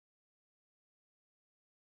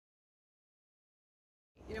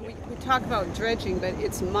We talk about dredging, but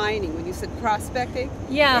it's mining. When you said prospecting,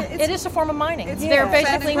 yeah, it is a form of mining. They're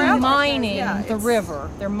basically mining the river.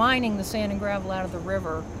 They're mining the sand and gravel out of the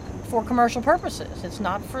river for commercial purposes. It's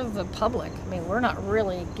not for the public. I mean, we're not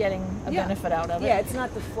really getting a benefit out of it. Yeah, it's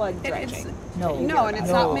not the flood dredging. No, and it's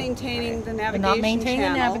not maintaining the navigation channel. Not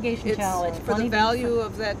maintaining the navigation channel. It's for the value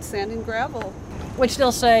of that sand and gravel. Which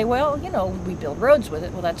they'll say, well, we build roads with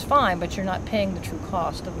it. Well, that's fine, but you're not paying the true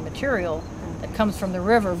cost of the material that comes from the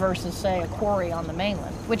river versus, say, a quarry on the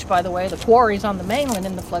mainland. Which, by the way, the quarries on the mainland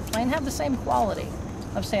in the floodplain have the same quality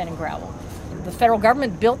of sand and gravel. The federal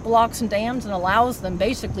government built the locks and dams and allows them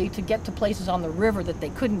basically to get to places on the river that they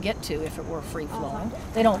couldn't get to if it were free flowing.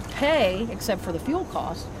 They don't pay, except for the fuel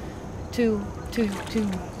cost, to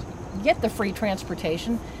get the free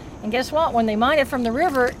transportation. And guess what? When they mine it from the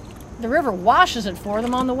river washes it for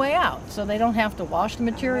them on the way out. So they don't have to wash the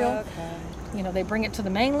material. Okay. They bring it to the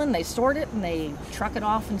mainland, they sort it, and they truck it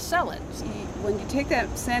off and sell it. When you take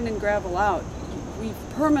that sand and gravel out, we've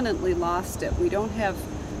permanently lost it. We don't have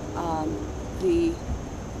the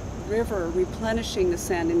river replenishing the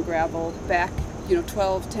sand and gravel back,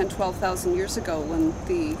 12,000 years ago when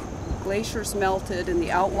the glaciers melted and the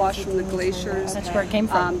outwash from the glaciers. That's where it came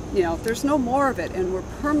from. There's no more of it, and we're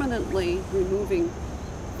permanently removing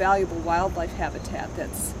valuable wildlife habitat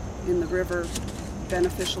that's in the river,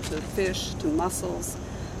 beneficial to fish, to mussels.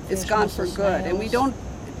 It's gone for good, and we don't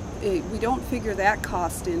figure that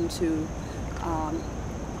cost into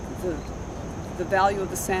the value of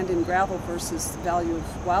the sand and gravel versus the value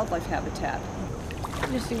of wildlife habitat.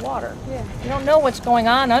 You see water. Yeah. You don't know what's going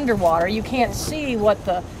on underwater. You can't see what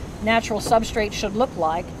the natural substrate should look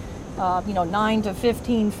like. 9 to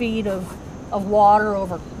 15 feet of water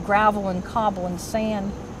over gravel and cobble and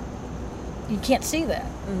sand. You can't see that.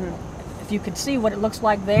 Mm-hmm. If you could see what it looks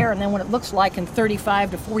like there and then what it looks like in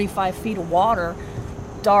 35 to 45 feet of water,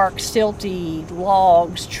 dark, silty,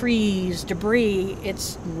 logs, trees, debris,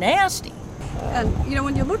 it's nasty. And,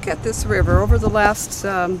 when you look at this river over the last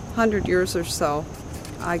 100 years or so,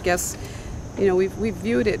 I guess, we've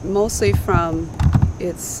viewed it mostly from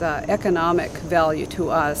its economic value to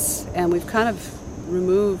us, and we've kind of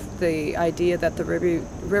removed the idea that the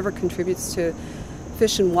river contributes to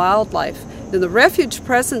fish and wildlife. And the refuge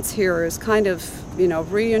presence here is kind of,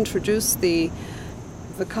 reintroduced the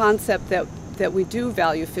concept that we do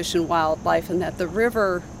value fish and wildlife, and that the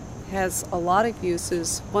river has a lot of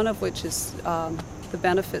uses, one of which is the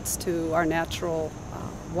benefits to our natural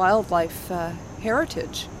wildlife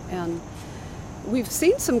heritage. And we've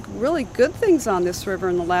seen some really good things on this river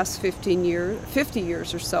in the last 50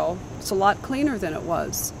 years or so. It's a lot cleaner than it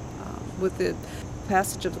was with the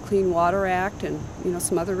passage of the Clean Water Act and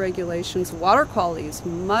some other regulations. Water quality is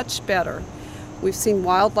much better. We've seen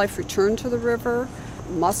wildlife return to the river.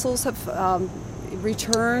 Mussels have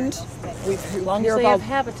returned. As long as they have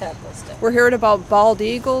habitat listed. We're hearing about bald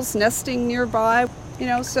eagles nesting nearby.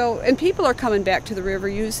 And people are coming back to the river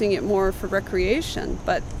using it more for recreation,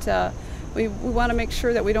 but we want to make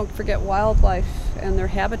sure that we don't forget wildlife and their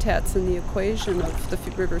habitats in the equation of the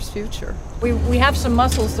river's future. We have some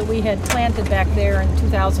mussels that we had planted back there in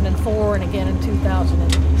 2004 and again in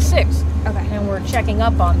 2006. Okay. And we're checking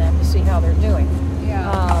up on them to see how they're doing.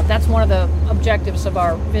 Yeah. That's one of the objectives of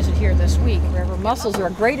our visit here this week. River mussels are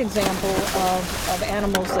a great example of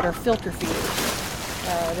animals that are filter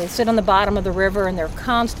feeders. They sit on the bottom of the river and they're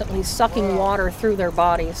constantly sucking water through their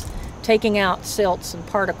bodies, taking out silts and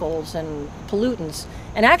particles and pollutants,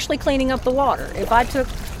 and actually cleaning up the water. If I took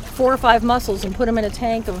 4 or 5 mussels and put them in a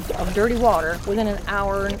tank of dirty water, within an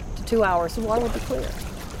hour to 2 hours, the water would be clear.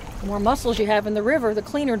 The more mussels you have in the river, the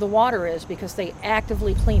cleaner the water is because they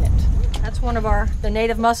actively clean it. That's one of the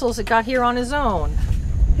native mussels that got here on his own.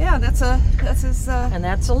 Yeah, that's his. And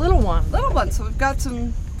that's a little one. Little one. So we've got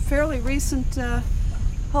some fairly recent.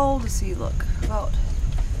 How old does he look? About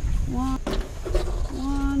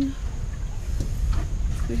one.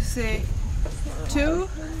 We say 2,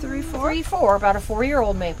 3, 4. 3, 4. About a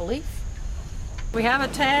 4-year-old maple leaf. We have a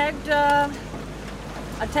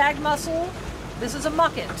tagged mussel. This is a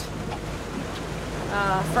mucket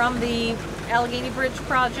from the Allegheny Bridge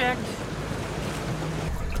project.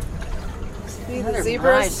 See the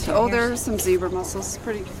zebras? Nice. Oh, there's some zebra mussels.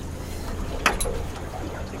 Pretty.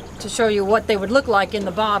 To show you what they would look like in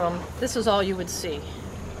the bottom, this is all you would see.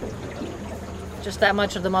 Just that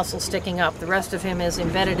much of the mussel sticking up. The rest of him is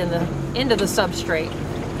embedded into the substrate.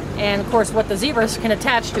 And of course what the zebras can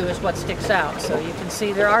attach to is what sticks out. So you can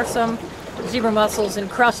see there are some zebra mussels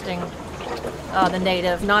encrusting the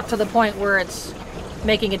native, not to the point where it's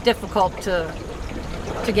making it difficult to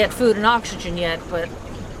get food and oxygen yet, but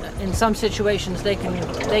in some situations they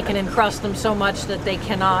can encrust them so much that they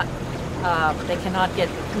cannot get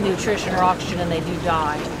nutrition or oxygen, and they do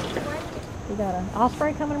die. We got an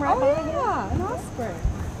osprey coming right by here. Yeah, an osprey.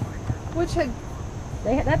 Which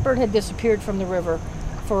That bird had disappeared from the river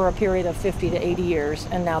for a period of 50 to 80 years,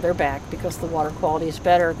 and now they're back because the water quality is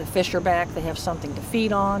better. The fish are back. They have something to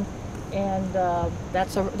feed on, and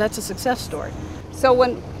that's a success story. So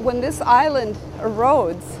when this island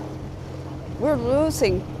erodes, we're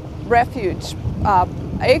losing refuge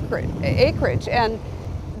acreage, and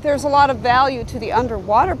there's a lot of value to the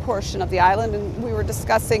underwater portion of the island. And we were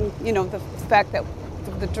discussing, the fact that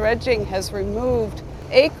the dredging has removed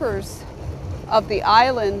acres of the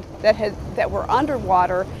island that were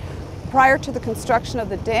underwater prior to the construction of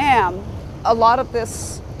the dam. A lot of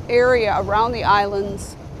this area around the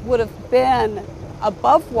islands would have been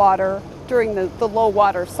above water during the low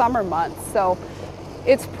water summer months. So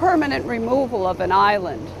it's permanent removal of an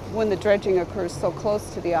island when the dredging occurs so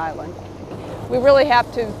close to the island. We really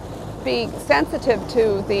have to be sensitive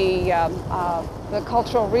to the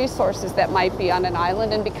cultural resources that might be on an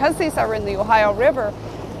island, and because these are in the Ohio River,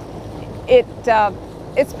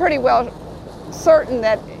 it's pretty well certain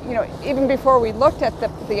that, even before we looked at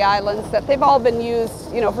the islands, that they've all been used,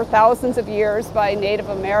 for thousands of years by Native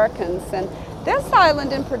Americans. And this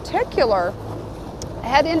island in particular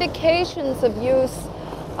had indications of use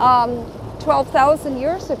 12,000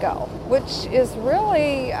 years ago, which is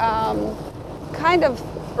really kind of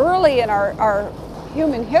early in our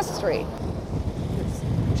human history.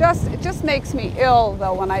 It just makes me ill,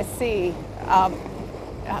 though, when I see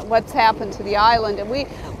what's happened to the island. And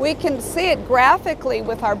we can see it graphically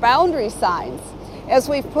with our boundary signs. As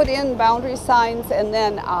we've put in boundary signs and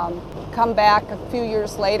then come back a few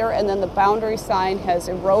years later, and then the boundary sign has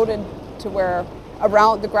eroded to where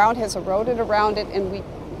the ground has eroded around it, and we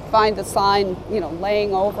find the sign,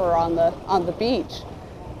 laying over on the beach.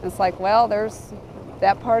 And it's like, well, there's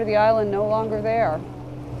that part of the island no longer there.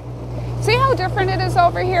 See how different it is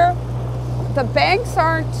over here? The banks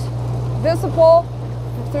aren't visible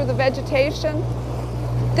through the vegetation.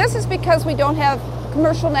 This is because we don't have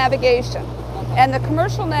commercial navigation. And the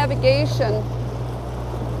commercial navigation,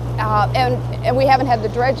 and we haven't had the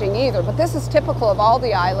dredging either, but this is typical of all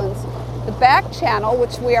the islands. The back channel,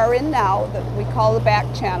 which we are in now, that we call the back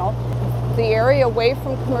channel, the area away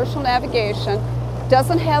from commercial navigation,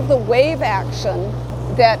 doesn't have the wave action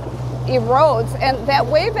that erodes, and that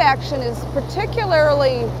wave action is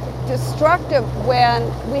particularly destructive when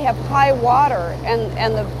we have high water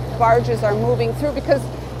and the barges are moving through, because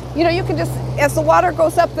you can just, as the water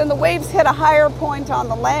goes up, then the waves hit a higher point on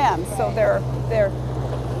the land, so they're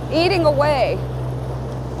eating away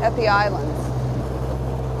at the islands.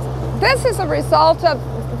 This is a result of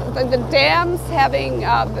the dams having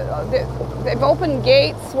they've opened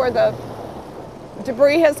gates where the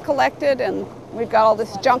debris has collected, and we've got all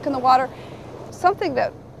this junk in the water. Something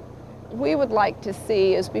that we would like to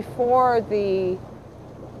see is, before the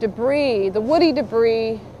debris, the woody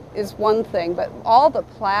debris is one thing, but all the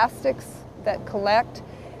plastics that collect,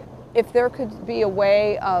 if there could be a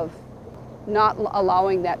way of not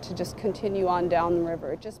allowing that to just continue on down the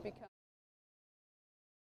river. It just becomes